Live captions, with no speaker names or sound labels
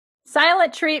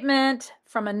Silent treatment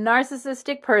from a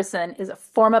narcissistic person is a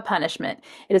form of punishment.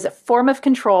 It is a form of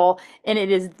control, and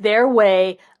it is their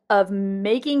way of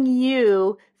making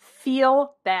you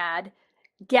feel bad,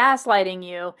 gaslighting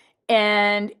you,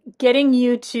 and getting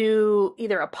you to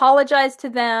either apologize to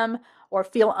them or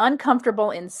feel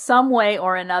uncomfortable in some way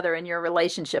or another in your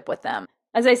relationship with them.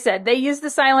 As I said, they use the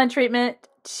silent treatment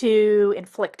to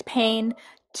inflict pain,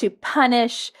 to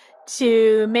punish,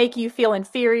 to make you feel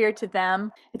inferior to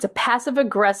them. It's a passive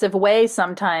aggressive way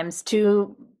sometimes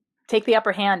to take the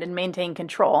upper hand and maintain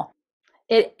control.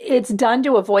 It's done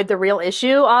to avoid the real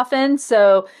issue often.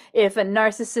 So if a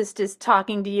narcissist is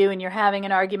talking to you and you're having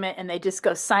an argument and they just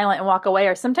go silent and walk away,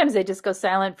 or sometimes they just go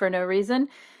silent for no reason,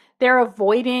 they're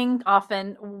avoiding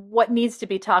often what needs to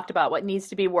be talked about, what needs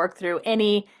to be worked through,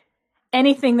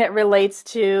 anything that relates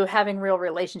to having real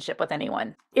relationship with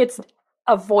anyone. It's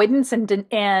avoidance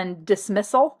and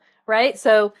dismissal, right?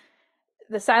 So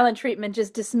the silent treatment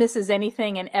just dismisses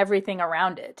anything and everything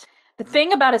around it. The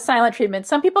thing about a silent treatment,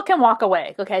 some people can walk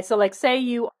away. Okay, so like say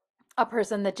you a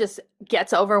person that just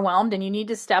gets overwhelmed and you need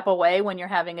to step away when you're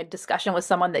having a discussion with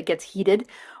someone that gets heated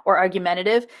or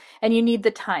argumentative, and you need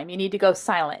the time. You need to go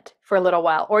silent for a little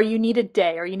while, or you need a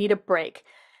day, or you need a break.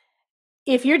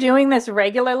 If you're doing this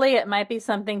regularly, it might be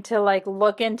something to like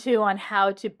look into on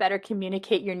how to better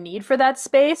communicate your need for that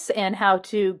space and how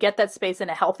to get that space in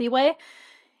a healthy way.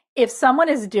 If someone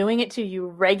is doing it to you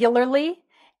regularly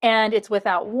and it's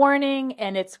without warning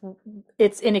and it's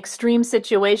in extreme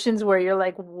situations where you're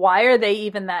like, why are they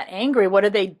even that angry? What are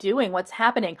they doing? What's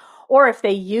happening? Or if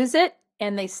they use it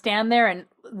and they stand there and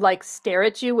like stare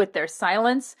at you with their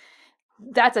silence,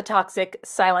 that's a toxic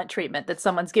silent treatment that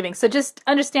someone's giving. So just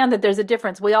understand that there's a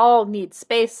difference. We all need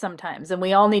space sometimes, and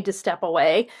we all need to step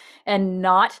away and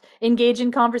not engage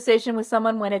in conversation with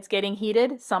someone when it's getting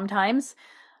heated. Sometimes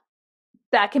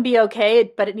that can be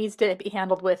okay, but it needs to be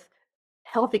handled with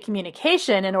healthy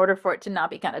communication in order for it to not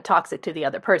be kind of toxic to the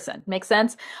other person. Make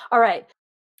sense? All right.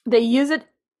 They use it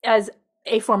as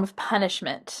a form of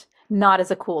punishment, not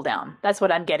as a cool down. That's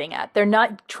what I'm getting at. They're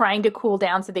not trying to cool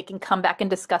down so they can come back and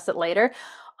discuss it later.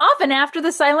 Often after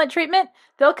the silent treatment,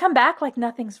 they'll come back like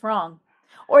nothing's wrong.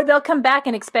 Or they'll come back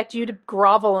and expect you to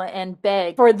grovel and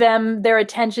beg for their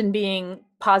attention being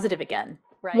positive again.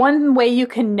 Right. One way you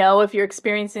can know if you're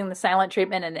experiencing the silent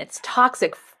treatment and it's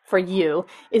toxic for you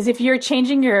is if you're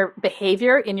changing your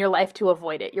behavior in your life to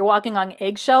avoid it. You're walking on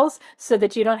eggshells so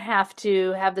that you don't have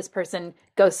to have this person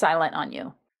go silent on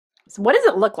you. So what does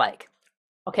it look like?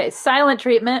 Okay, silent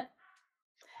treatment,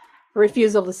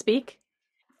 refusal to speak.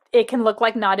 It can look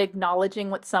like not acknowledging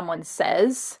what someone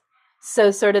says.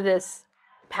 So sort of this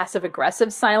passive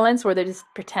aggressive silence where they just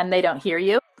pretend they don't hear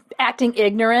you. Acting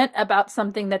ignorant about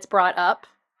something that's brought up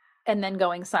and then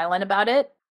going silent about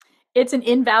it. It's an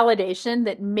invalidation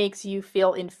that makes you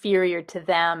feel inferior to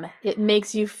them. It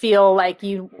makes you feel like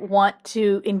you want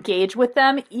to engage with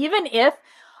them, even if,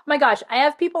 oh my gosh, I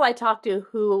have people I talk to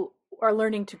who are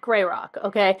learning to gray rock,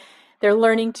 okay? They're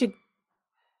learning to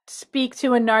speak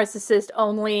to a narcissist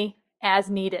only as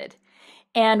needed.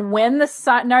 And when the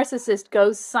narcissist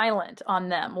goes silent on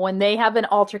them, when they have an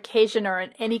altercation or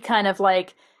any kind of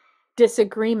like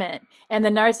disagreement and the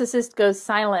narcissist goes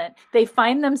silent, they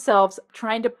find themselves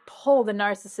trying to pull the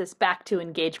narcissist back to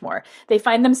engage more. They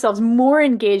find themselves more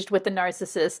engaged with the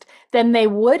narcissist than they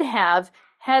would have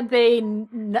had the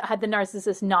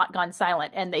narcissist not gone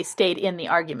silent and they stayed in the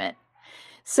argument.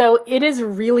 So it is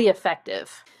really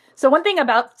effective. So one thing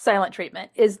about silent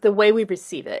treatment is the way we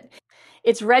receive it.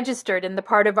 It's registered in the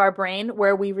part of our brain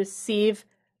where we receive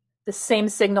the same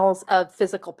signals of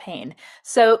physical pain.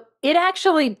 So it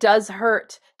actually does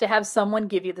hurt to have someone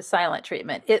give you the silent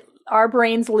treatment. Our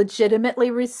brains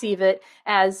legitimately receive it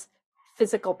as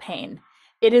physical pain.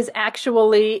 It is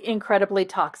actually incredibly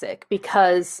toxic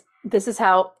because this is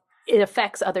how it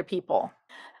affects other people.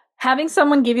 Having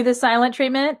someone give you the silent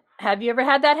treatment, have you ever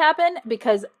had that happen?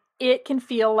 Because it can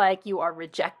feel like you are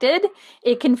rejected.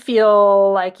 It can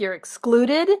feel like you're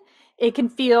excluded. It can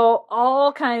feel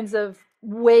all kinds of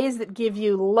ways that give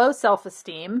you low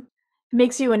self-esteem,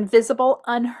 makes you invisible,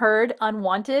 unheard,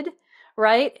 unwanted,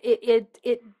 right?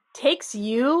 It takes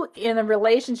you in a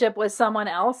relationship with someone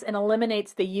else and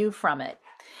eliminates the you from it.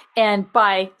 And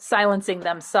by silencing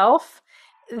themselves,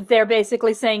 they're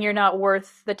basically saying you're not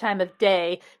worth the time of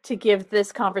day to give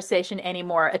this conversation any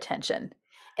more attention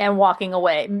and walking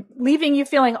away, leaving you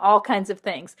feeling all kinds of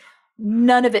things.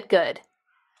 None of it good.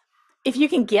 If you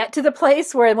can get to the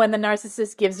place where when the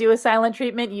narcissist gives you a silent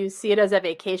treatment, you see it as a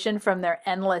vacation from their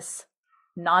endless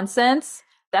nonsense,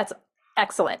 that's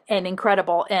excellent and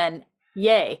incredible and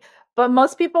yay. But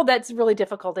most people, that's really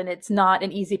difficult and it's not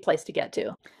an easy place to get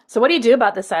to. So what do you do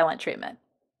about the silent treatment?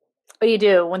 What do you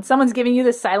do when someone's giving you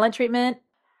the silent treatment?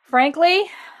 Frankly,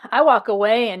 I walk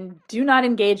away and do not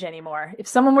engage anymore. If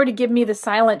someone were to give me the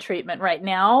silent treatment right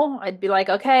now, I'd be like,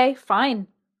 okay, fine,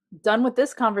 done with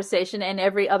this conversation and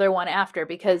every other one after,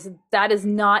 because that is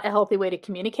not a healthy way to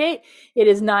communicate.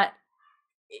 It's not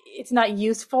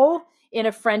useful in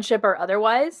a friendship or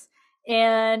otherwise.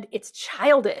 And it's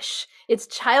childish. It's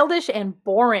childish and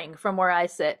boring from where I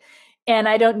sit. And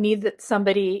I don't need that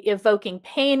somebody evoking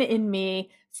pain in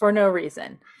me for no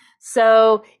reason.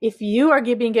 So if you are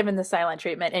being given the silent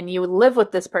treatment and you live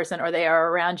with this person or they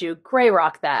are around you, gray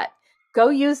rock that. Go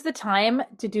use the time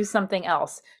to do something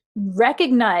else.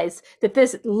 Recognize that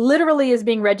this literally is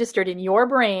being registered in your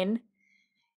brain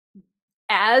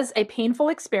as a painful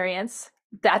experience.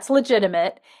 That's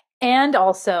legitimate. And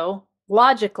also,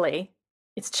 logically,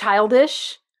 it's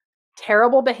childish,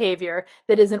 terrible behavior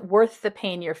that isn't worth the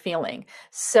pain you're feeling.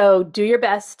 So do your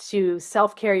best to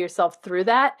self-care yourself through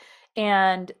that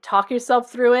and talk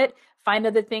yourself through it. Find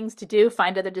other things to do,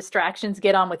 find other distractions,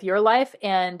 get on with your life,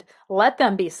 and let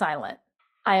them be silent.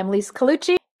 I am Lise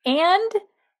Colucci, and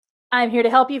I'm here to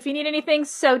help you if you need anything.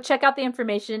 So check out the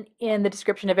information in the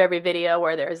description of every video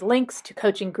where there's links to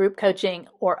coaching, group coaching,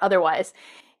 or otherwise.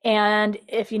 And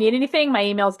if you need anything, my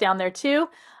email's down there too.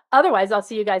 Otherwise, I'll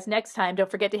see you guys next time.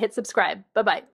 Don't forget to hit subscribe. Bye-bye.